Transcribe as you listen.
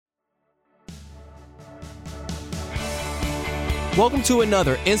Welcome to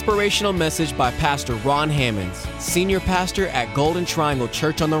another inspirational message by Pastor Ron Hammonds, Senior Pastor at Golden Triangle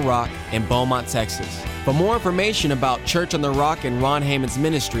Church on the Rock in Beaumont, Texas. For more information about Church on the Rock and Ron Hammonds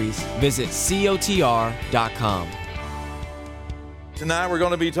Ministries, visit cotr.com. Tonight we're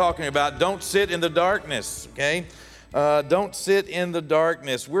going to be talking about don't sit in the darkness, okay? Don't sit in the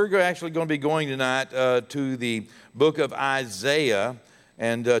darkness. We're actually going to be going tonight to the book of Isaiah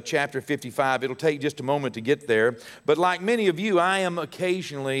and chapter 55. It'll take just a moment to get there. But like many of you, I am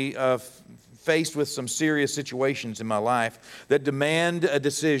occasionally faced with some serious situations in my life that demand a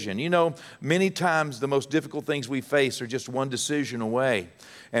decision. You know, many times the most difficult things we face are just one decision away.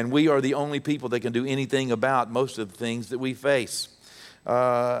 And we are the only people that can do anything about most of the things that we face.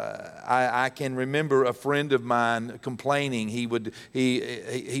 I can remember a friend of mine complaining. He would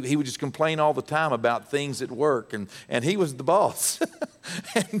just complain all the time about things at work, and he was the boss.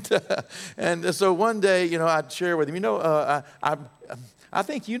 and so one day, you know, I'd share with him, I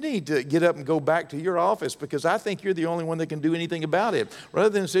think you need to get up and go back to your office because I think you're the only one that can do anything about it. Rather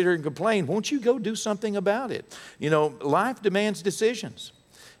than sit here and complain, won't you go do something about it? You know, life demands decisions.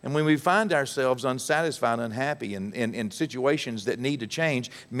 And when we find ourselves unsatisfied, unhappy in situations that need to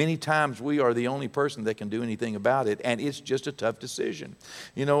change, many times we are the only person that can do anything about it, and it's just a tough decision.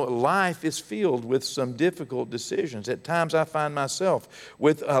 You know, life is filled with some difficult decisions. At times I find myself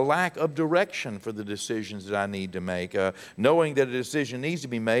with a lack of direction for the decisions that I need to make. Knowing that a decision needs to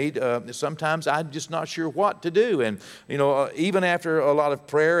be made, sometimes I'm just not sure what to do. And, you know, even after a lot of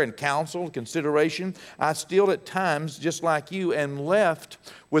prayer and counsel, consideration, I still at times, just like you, am left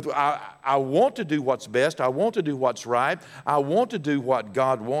with, I want to do what's best. I want to do what's right. I want to do what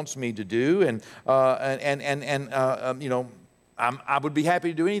God wants me to do. And you know, I would be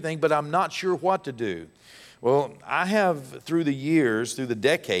happy to do anything, but I'm not sure what to do. Well, I have, through the years, through the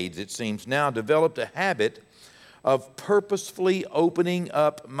decades, it seems now, developed a habit of purposefully opening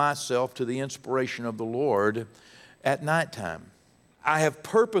up myself to the inspiration of the Lord at nighttime. I have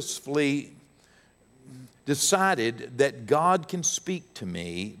purposefully decided that God can speak to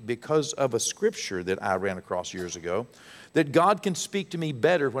me because of a scripture that I ran across years ago, that God can speak to me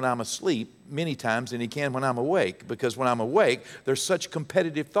better when I'm asleep many times than He can when I'm awake, because when I'm awake, there's such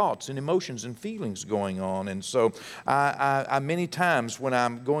competitive thoughts and emotions and feelings going on. And so I many times when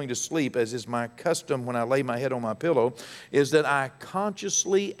I'm going to sleep, as is my custom when I lay my head on my pillow, is that I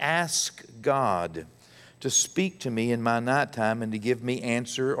consciously ask God to speak to me in my nighttime and to give me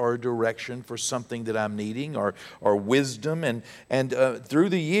answer or direction for something that I'm needing or wisdom. And through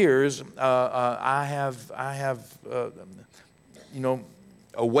the years, I have you know,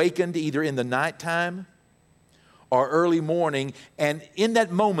 awakened either in the nighttime or early morning, and in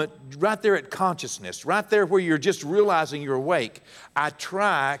that moment, right there at consciousness, right there where you're just realizing you're awake, I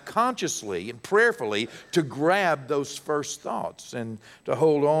try consciously and prayerfully to grab those first thoughts and to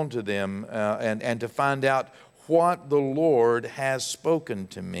hold on to them and to find out what the Lord has spoken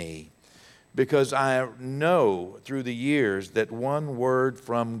to me. Because I know through the years that one word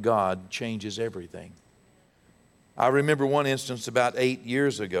from God changes everything. I remember one instance about 8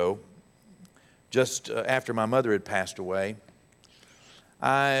 years ago, just after my mother had passed away.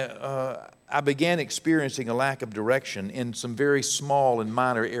 I began experiencing a lack of direction in some very small and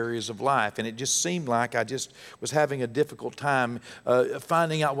minor areas of life, and it just seemed like I just was having a difficult time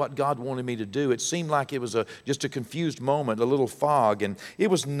finding out what God wanted me to do. It seemed like it was just a confused moment, a little fog, and it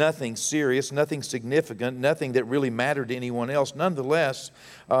was nothing serious, nothing significant, nothing that really mattered to anyone else. Nonetheless,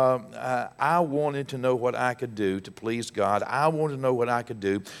 I wanted to know what I could do to please God. I wanted to know what I could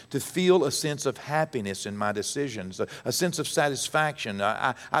do to feel a sense of happiness in my decisions, a sense of satisfaction.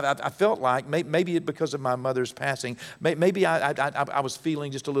 I felt like maybe because of my mother's passing, maybe I was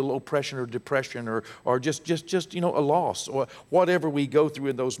feeling just a little oppression or depression or just you know, a loss or whatever we go through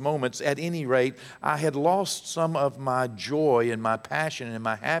in those moments. At any rate, I had lost some of my joy and my passion and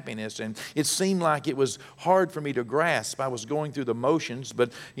my happiness, and it seemed like it was hard for me to grasp. I was going through the motions,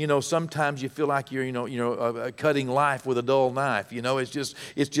 but you know, sometimes you feel like you're cutting life with a dull knife. You know, it's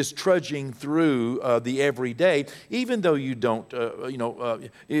just trudging through the everyday, even though you don't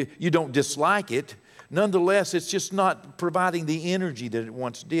you don't dislike it. Nonetheless, it's just not providing the energy that it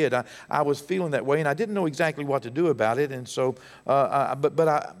once did. I was feeling that way, and I didn't know exactly what to do about it. And so, I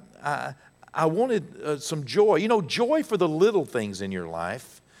wanted some joy. You know, joy for the little things in your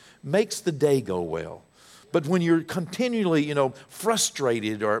life makes the day go well. But when you're continually, you know,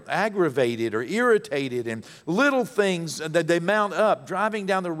 frustrated or aggravated or irritated and little things that they mount up, driving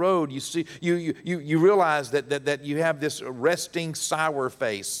down the road, you see, you realize that you have this resting sour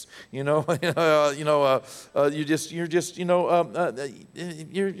face,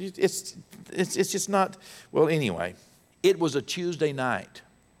 it's just not, well, anyway. It was a Tuesday night.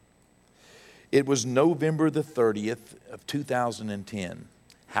 It was November the 30th of 2010.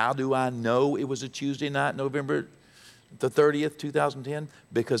 How do I know it was a Tuesday night, November the 30th, 2010?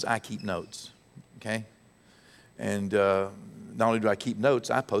 Because I keep notes, okay? And not only do I keep notes,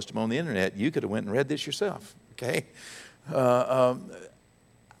 I post them on the internet. You could have went and read this yourself, okay? I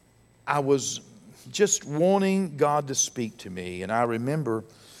was just wanting God to speak to me, and I remember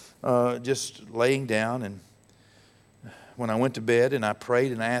just laying down, and when I went to bed and I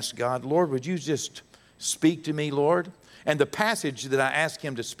prayed and I asked God, Lord, would you just speak to me, Lord? And the passage that I asked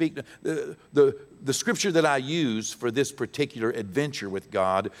him to speak, the scripture that I use for this particular adventure with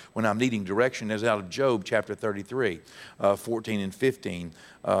God when I'm needing direction is out of Job chapter 33, 14 and 15.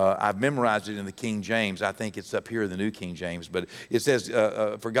 I've memorized it in the King James. I think it's up here in the New King James. But it says,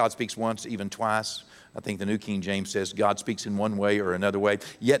 for God speaks once, even twice. I think the New King James says, God speaks in one way or another way,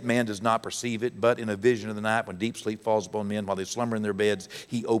 yet man does not perceive it, but in a vision of the night when deep sleep falls upon men while they slumber in their beds,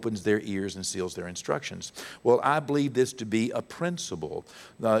 he opens their ears and seals their instructions. Well, I believe this to be a principle.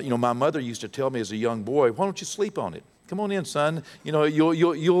 My mother used to tell me as a young boy, why don't you sleep on it? Come on in, son.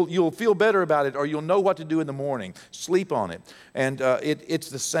 You'll feel better about it, or you'll know what to do in the morning. Sleep on it. And it's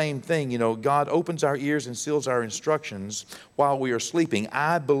the same thing. God opens our ears and seals our instructions while we are sleeping.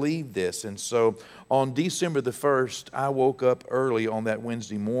 I believe this. And so on December the 1st, I woke up early on that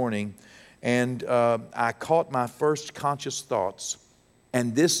Wednesday morning, and I caught my first conscious thoughts.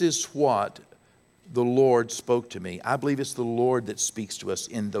 And this is what the Lord spoke to me. I believe it's the Lord that speaks to us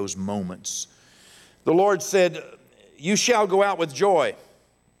in those moments. The Lord said, you shall go out with joy.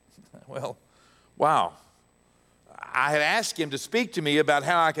 Well, wow. I had asked him to speak to me about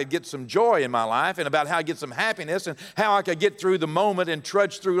how I could get some joy in my life and about how I get some happiness and how I could get through the moment and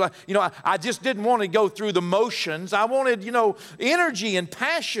trudge through life. I just didn't want to go through the motions. I wanted, energy and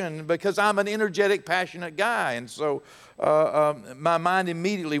passion because I'm an energetic, passionate guy. And so my mind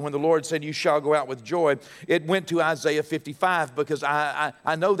immediately, when the Lord said, you shall go out with joy, it went to Isaiah 55 because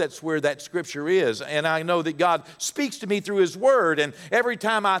I know that's where that scripture is. And I know that God speaks to me through his word. And every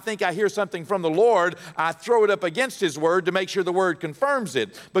time I think I hear something from the Lord, I throw it up against his word to make sure the word confirms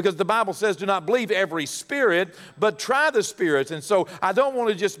it. Because the Bible says, do not believe every spirit, but try the spirits. And so I don't want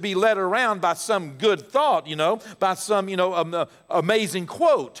to just be led around by some good thought, by some, amazing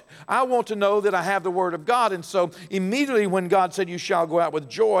quote. I want to know that I have the word of God. And so immediately when God said, you shall go out with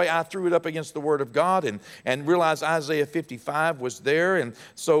joy, I threw it up against the word of God and realized Isaiah 55 was there. And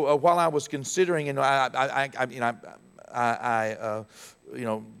so while I was considering, I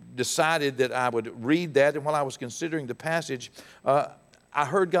decided that I would read that. And while I was considering the passage, I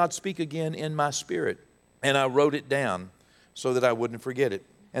heard God speak again in my spirit. And I wrote it down so that I wouldn't forget it.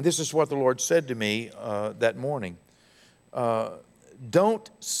 And this is what the Lord said to me that morning. Don't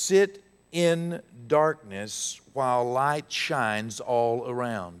sit in darkness while light shines all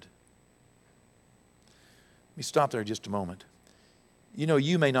around. Let me stop there just a moment.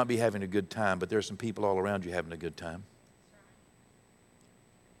 You may not be having a good time, but there are some people all around you having a good time.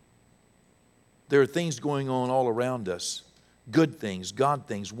 There are things going on all around us. Good things, God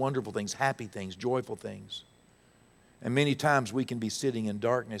things, wonderful things, happy things, joyful things. And many times we can be sitting in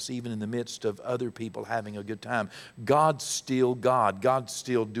darkness even in the midst of other people having a good time. God's still God. God's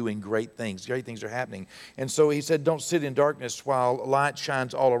still doing great things. Great things are happening. And so he said, don't sit in darkness while light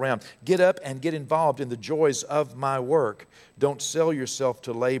shines all around. Get up and get involved in the joys of my work. Don't sell yourself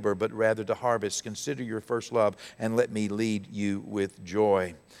to labor, but rather to harvest. Consider your first love and let me lead you with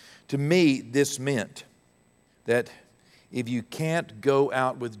joy. To me, this meant that if you can't go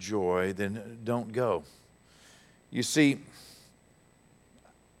out with joy, then don't go. You see,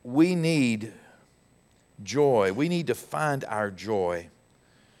 we need joy. We need to find our joy.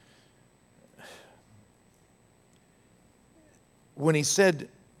 When he said,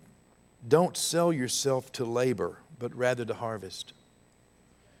 don't sell yourself to labor, but rather to harvest,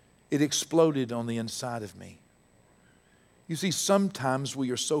 it exploded on the inside of me. You see, sometimes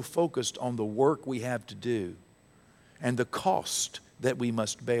we are so focused on the work we have to do and the cost that we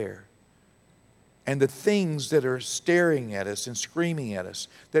must bear and the things that are staring at us and screaming at us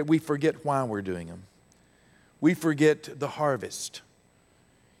that we forget why we're doing them. We forget the harvest.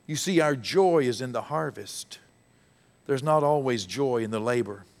 You see, our joy is in the harvest. There's not always joy in the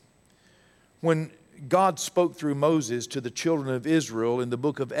labor. When God spoke through Moses to the children of Israel in the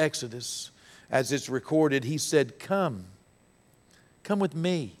book of Exodus, as it's recorded, he said, come with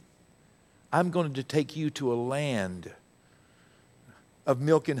me. I'm going to take you to a land of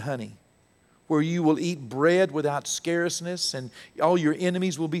milk and honey, where you will eat bread without scarceness and all your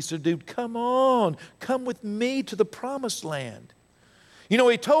enemies will be subdued. Come on, come with me to the promised land. You know,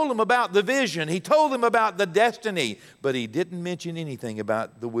 he told them about the vision. He told them about the destiny. But he didn't mention anything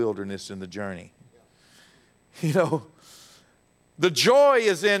about the wilderness and the journey. You know, the joy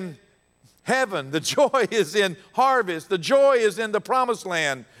is in heaven. The joy is in harvest. The joy is in the promised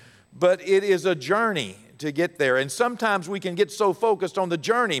land. But it is a journey to get there. And sometimes we can get so focused on the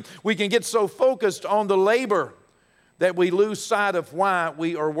journey. We can get so focused on the labor that we lose sight of why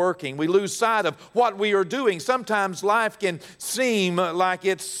we are working. We lose sight of what we are doing. Sometimes life can seem like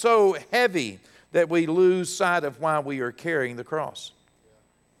it's so heavy that we lose sight of why we are carrying the cross.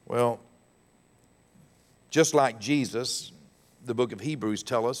 Well, just like Jesus, the book of Hebrews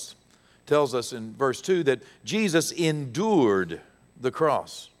tells us in verse 2 that Jesus endured the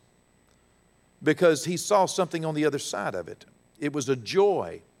cross because he saw something on the other side of it. It was a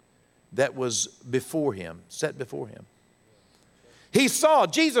joy that was before him, set before him.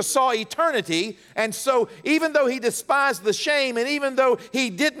 Jesus saw eternity, and so even though he despised the shame, and even though he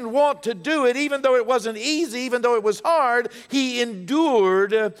didn't want to do it, even though it wasn't easy, even though it was hard, he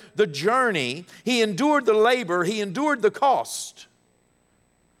endured the journey, he endured the labor, he endured the cost.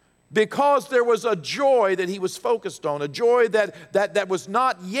 Because there was a joy that he was focused on, a joy that was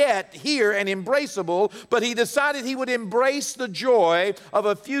not yet here and embraceable, but he decided he would embrace the joy of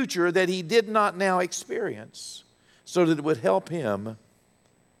a future that he did not now experience, so that it would help him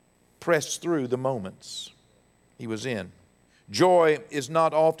press through the moments he was in. Joy is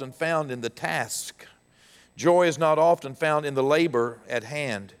not often found in the task. Joy is not often found in the labor at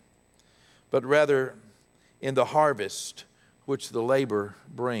hand, but rather in the harvest which the labor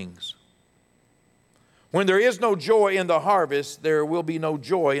brings. When there is no joy in the harvest, there will be no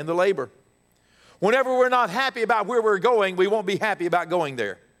joy in the labor. Whenever we're not happy about where we're going, we won't be happy about going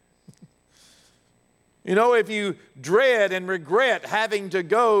there. You know, if you dread and regret having to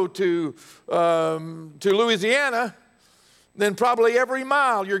go to Louisiana, then probably every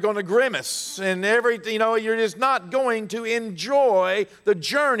mile you're going to grimace, and you're just not going to enjoy the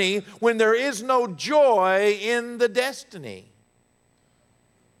journey when there is no joy in the destiny.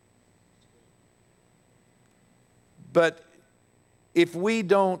 But if we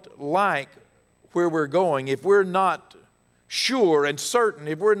don't like where we're going, if we're not sure and certain,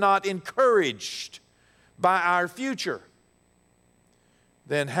 if we're not encouraged by our future,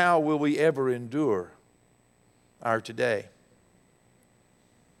 then how will we ever endure our today?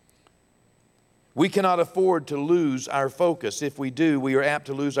 We cannot afford to lose our focus. If we do, we are apt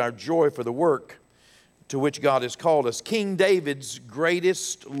to lose our joy for the work to which God has called us. King David's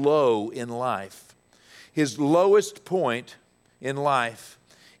greatest low in life, his lowest point in life,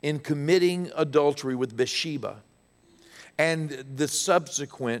 in committing adultery with Bathsheba and the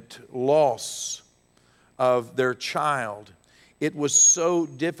subsequent loss of their child, it was so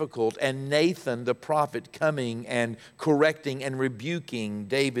difficult, and Nathan the prophet coming and correcting and rebuking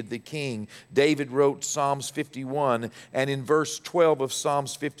David the king. David wrote Psalms 51, and in verse 12 of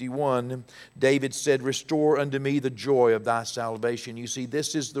Psalms 51, David said, "Restore unto me the joy of thy salvation." You see,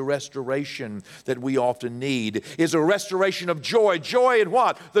 this is the restoration that we often need, is a restoration of joy. Joy in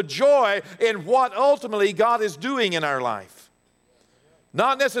what? The joy in what ultimately God is doing in our life.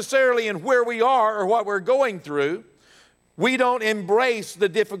 Not necessarily in where we are or what we're going through. We don't embrace the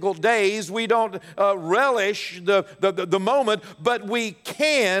difficult days. We don't relish the moment, but we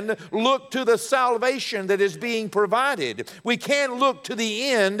can look to the salvation that is being provided. We can look to the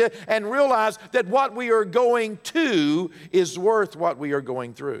end and realize that what we are going to is worth what we are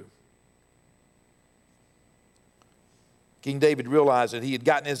going through. King David realized that he had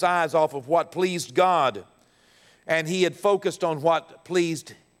gotten his eyes off of what pleased God, and he had focused on what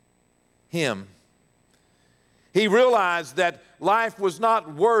pleased him. He realized that life was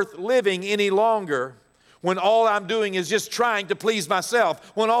not worth living any longer when all I'm doing is just trying to please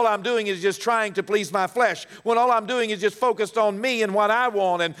myself, when all I'm doing is just trying to please my flesh, when all I'm doing is just focused on me and what I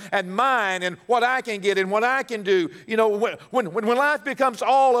want and mine and what I can get and what I can do. You know, when life becomes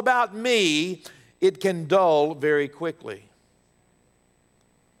all about me, it can dull very quickly,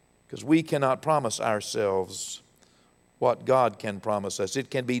 because we cannot promise ourselves what God can promise us.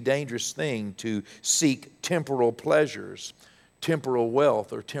 It can be a dangerous thing to seek temporal pleasures, temporal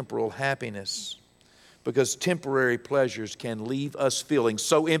wealth, or temporal happiness, because temporary pleasures can leave us feeling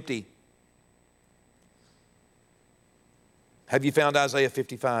so empty. Have you found Isaiah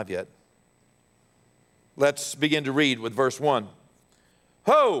 55 yet? Let's begin to read with verse 1.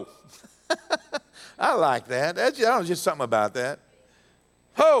 Ho! I like that. That's just something about that.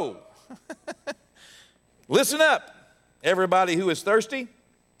 Ho! Listen up, everybody who is thirsty.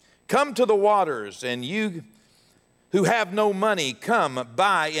 Come to the waters, and you who have no money, come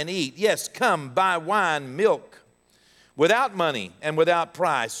buy and eat. Yes, come buy wine, milk, without money and without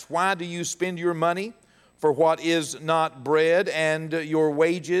price. Why do you spend your money for what is not bread, and your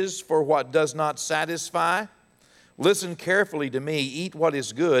wages for what does not satisfy? Listen carefully to me, eat what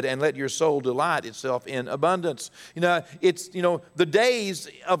is good, and let your soul delight itself in abundance. The days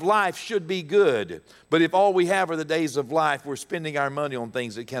of life should be good. But if all we have are the days of life, we're spending our money on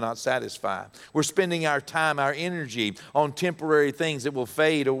things that cannot satisfy. We're spending our time, our energy on temporary things that will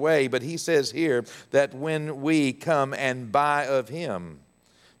fade away. But he says here that when we come and buy of him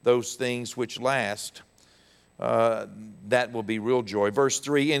those things which last, that will be real joy. Verse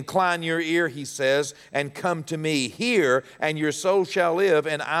 3, incline your ear, he says, and come to me. Hear, and your soul shall live,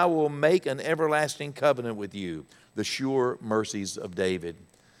 and I will make an everlasting covenant with you. The sure mercies of David.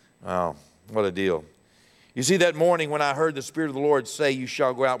 Oh, what a deal. You see, that morning when I heard the Spirit of the Lord say, you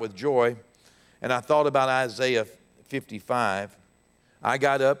shall go out with joy, and I thought about Isaiah 55, I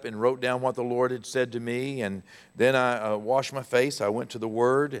got up and wrote down what the Lord had said to me, and then I washed my face. I went to the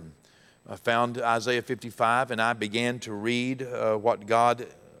Word, and I found Isaiah 55, and I began to read what God,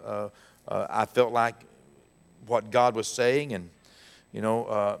 I felt like what God was saying. And,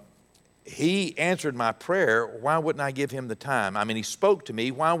 he answered my prayer. Why wouldn't I give him the time? I mean, he spoke to me.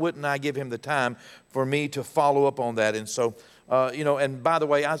 Why wouldn't I give him the time for me to follow up on that? And so, and by the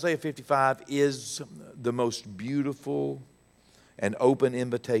way, Isaiah 55 is the most beautiful and open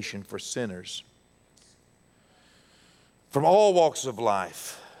invitation for sinners from all walks of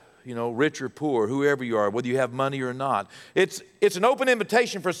life. Rich or poor, whoever you are, whether you have money or not. It's an open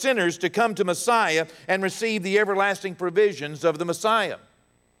invitation for sinners to come to Messiah and receive the everlasting provisions of the Messiah.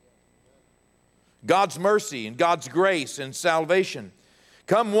 God's mercy and God's grace and salvation.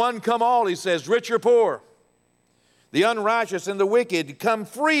 Come one, come all, he says, rich or poor. The unrighteous and the wicked, come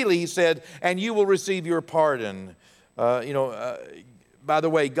freely, he said, and you will receive your pardon. By the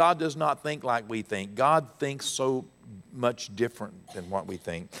way, God does not think like we think. God thinks so much different than what we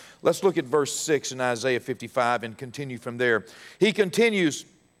think. Let's look at verse 6 in Isaiah 55 and continue from there. He continues,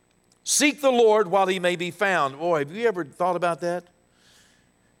 seek the Lord while he may be found. Boy, have you ever thought about that?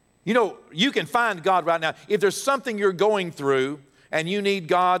 You can find God right now. If there's something you're going through and you need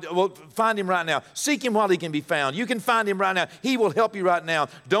God, well, find him right now. Seek him while he can be found. You can find him right now. He will help you right now.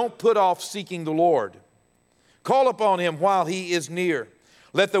 Don't put off seeking the Lord. Call upon him while he is near.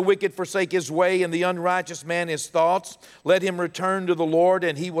 Let the wicked forsake his way and the unrighteous man his thoughts. Let him return to the Lord,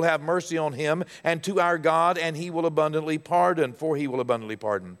 and he will have mercy on him, and to our God, and he will abundantly pardon, for he will abundantly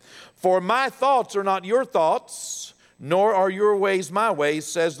pardon. For my thoughts are not your thoughts, nor are your ways my ways,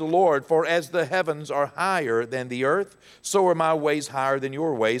 says the Lord. For as the heavens are higher than the earth, so are my ways higher than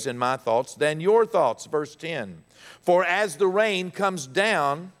your ways, and my thoughts than your thoughts. Verse 10. For as the rain comes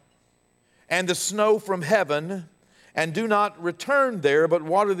down and the snow from heaven, and do not return there, but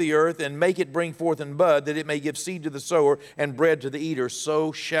water the earth and make it bring forth and bud, that it may give seed to the sower and bread to the eater,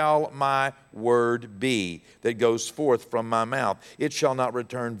 so shall my word be that goes forth from my mouth. It shall not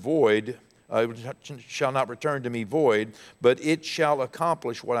return void, shall not return to me void, but it shall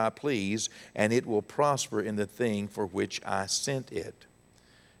accomplish what I please, and it will prosper in the thing for which I sent it.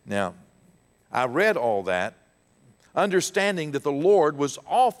 Now, I read all that, understanding that the Lord was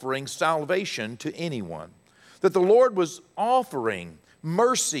offering salvation to anyone. That the Lord was offering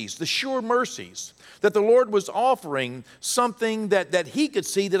mercies, the sure mercies. That the Lord was offering something that he could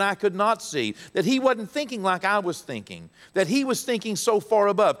see that I could not see. That he wasn't thinking like I was thinking. That he was thinking so far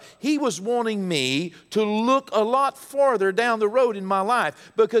above. He was wanting me to look a lot farther down the road in my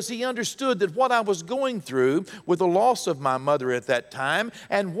life, because he understood that what I was going through with the loss of my mother at that time,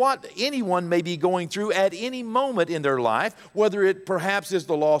 and what anyone may be going through at any moment in their life, whether it perhaps is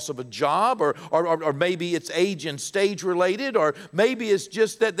the loss of a job, or maybe it's age and stage related, or maybe it's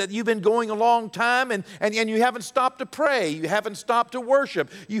just that you've been going a long time and you haven't stopped to pray, you haven't stopped to worship,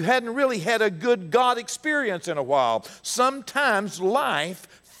 you hadn't really had a good God experience in a while. Sometimes life,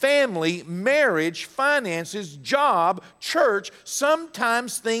 family, marriage, finances, job, church,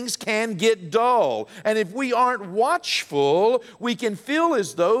 sometimes things can get dull. And if we aren't watchful, we can feel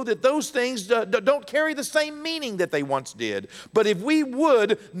as though that those things don't carry the same meaning that they once did. But if we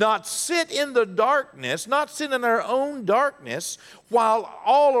would not sit in the darkness, not sit in our own darkness, while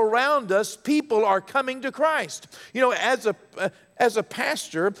all around us people are coming to Christ. As a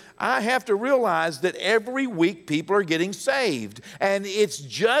pastor, I have to realize that every week people are getting saved. And it's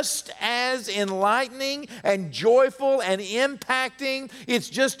just as enlightening and joyful and impacting. It's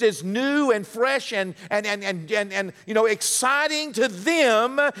just as new and fresh and exciting to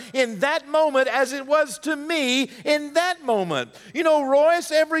them in that moment as it was to me in that moment.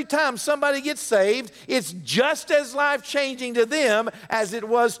 Royce, every time somebody gets saved, it's just as life-changing to them as it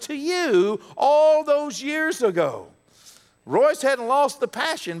was to you all those years ago. Royce hadn't lost the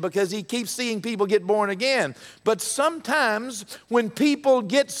passion because he keeps seeing people get born again. But sometimes when people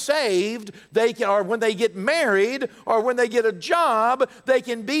get saved, or when they get married, or when they get a job, they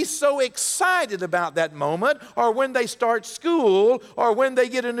can be so excited about that moment, or when they start school, or when they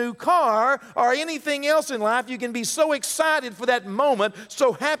get a new car, or anything else in life. You can be so excited for that moment,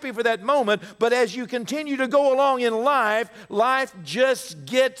 so happy for that moment. But as you continue to go along in life, life just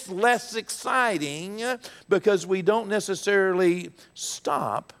gets less exciting because we don't necessarily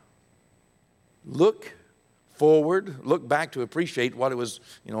stop, look forward, look back to appreciate what it was,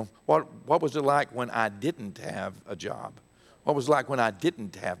 what was it like when I didn't have a job? What was it like when I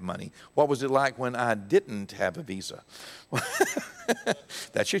didn't have money? What was it like when I didn't have a visa?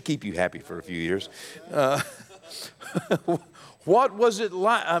 That should keep you happy for a few years. What was it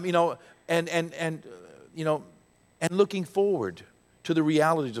like, and looking forward to the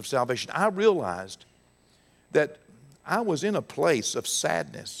realities of salvation. I realized that I was in a place of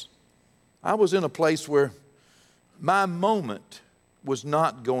sadness. I was in a place where my moment was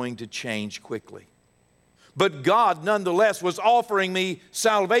not going to change quickly. But God, nonetheless, was offering me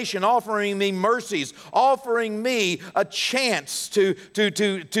salvation, offering me mercies, offering me a chance to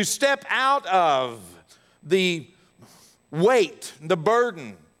step out of the weight, the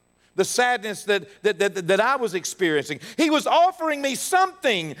burden, the sadness that I was experiencing. He was offering me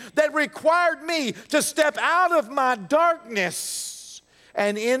something that required me to step out of my darkness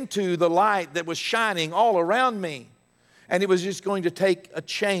and into the light that was shining all around me. And it was just going to take a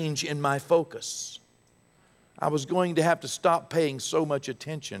change in my focus. I was going to have to stop paying so much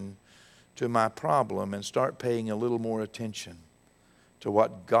attention to my problem and start paying a little more attention to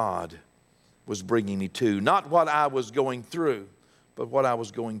what God was bringing me to. Not what I was going through, but what I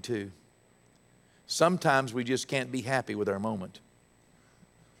was going to. Sometimes we just can't be happy with our moment.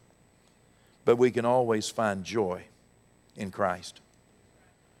 But we can always find joy in Christ.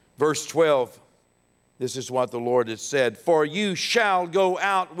 Verse 12, this is what the Lord has said. For you shall go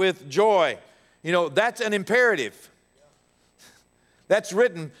out with joy. That's an imperative. That's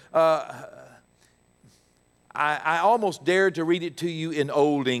written, I almost dared to read it to you in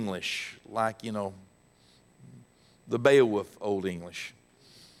Old English, like, the Beowulf Old English.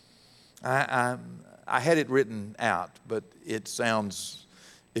 I had it written out, but it's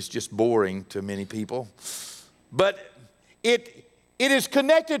just boring to many people. But it is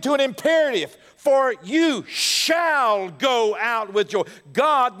connected to an imperative. For you shall go out with joy.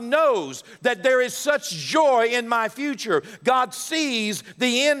 God knows that there is such joy in my future. God sees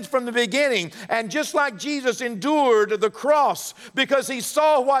the end from the beginning. And just like Jesus endured the cross because he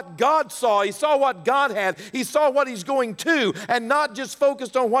saw what God saw, he saw what God had, he saw what he's going to, and not just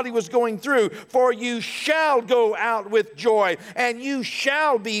focused on what he was going through. For you shall go out with joy, and you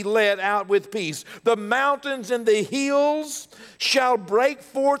shall be led out with peace. The mountains and the hills shall break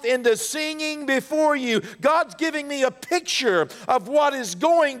forth into singing before you. God's giving me a picture of what is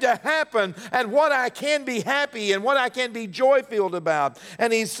going to happen and what I can be happy and what I can be joy-filled about.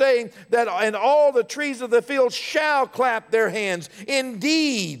 And he's saying that and all the trees of the field shall clap their hands.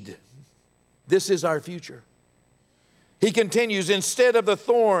 Indeed, this is our future. He continues, instead of the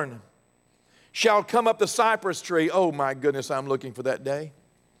thorn shall come up the cypress tree. Oh my goodness, I'm looking for that day.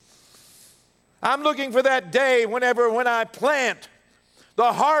 I'm looking for that day when I plant,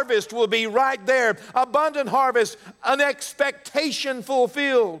 the harvest will be right there. Abundant harvest, an expectation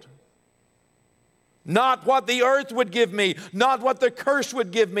fulfilled. Not what the earth would give me, not what the curse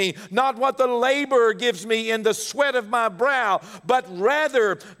would give me, not what the labor gives me in the sweat of my brow, but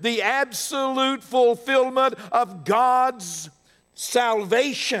rather the absolute fulfillment of God's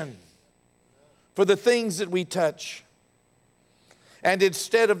salvation for the things that we touch. And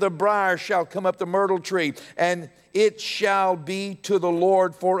instead of the briar shall come up the myrtle tree, and it shall be to the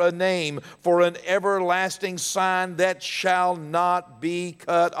Lord for a name, for an everlasting sign that shall not be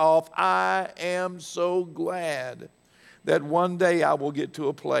cut off. I am so glad that one day I will get to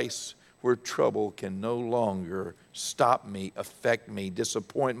a place where trouble can no longer stop me, affect me.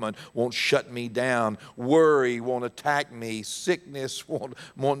 Disappointment won't shut me down. Worry won't attack me. Sickness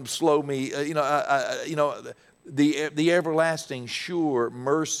won't slow me. The everlasting sure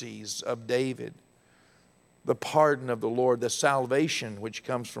mercies of David, the pardon of the Lord, the salvation which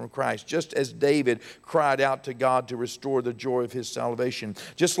comes from Christ. Just as David cried out to God to restore the joy of his salvation,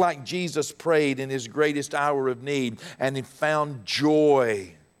 just like Jesus prayed in his greatest hour of need and he found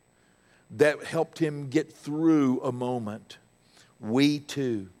joy that helped him get through a moment, we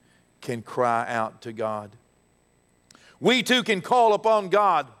too can cry out to God. We too can call upon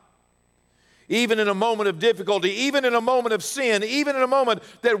God. even in a moment of difficulty, even in a moment of sin, even in a moment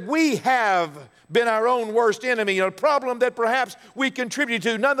that we have been our own worst enemy, a problem that perhaps we contribute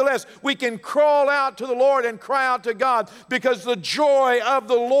to. Nonetheless, we can crawl out to the Lord and cry out to God, because the joy of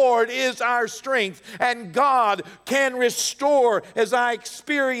the Lord is our strength. And God can restore, as I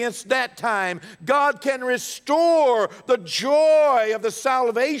experienced that time, God can restore the joy of the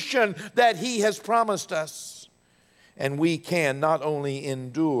salvation that He has promised us. And we can not only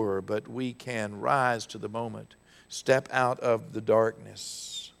endure, but we can rise to the moment, step out of the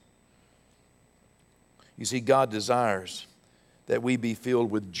darkness. You see, God desires that we be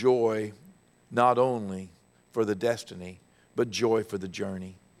filled with joy, not only for the destiny, but joy for the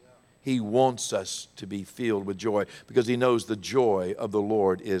journey. He wants us to be filled with joy because He knows the joy of the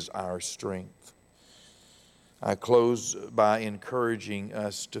Lord is our strength. I close by encouraging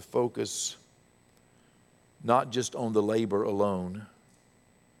us to focus not just on the labor alone,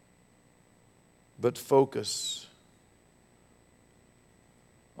 but focus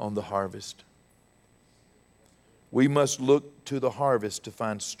on the harvest. We must look to the harvest to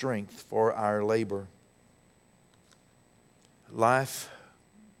find strength for our labor. Life,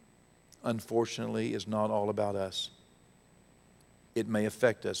 unfortunately, is not all about us. It may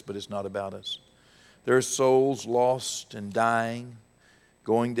affect us, but it's not about us. There are souls lost and dying,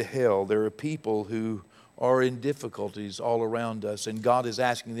 going to hell. There are people who are in difficulties all around us, and God is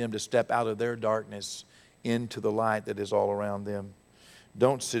asking them to step out of their darkness into the light that is all around them.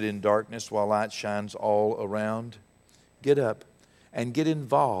 Don't sit in darkness while light shines all around. Get up and get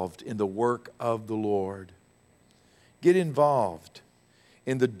involved in the work of the Lord. Get involved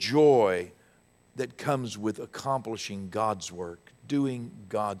in the joy that comes with accomplishing God's work, doing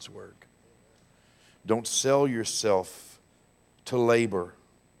God's work. Don't sell yourself to labor,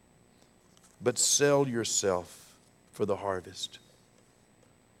 but sell yourself for the harvest.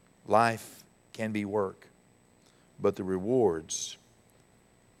 Life can be work, but the rewards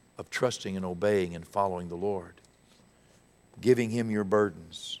of trusting and obeying and following the Lord, giving Him your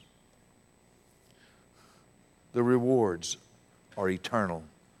burdens, the rewards are eternal,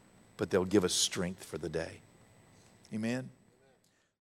 but they'll give us strength for the day. Amen.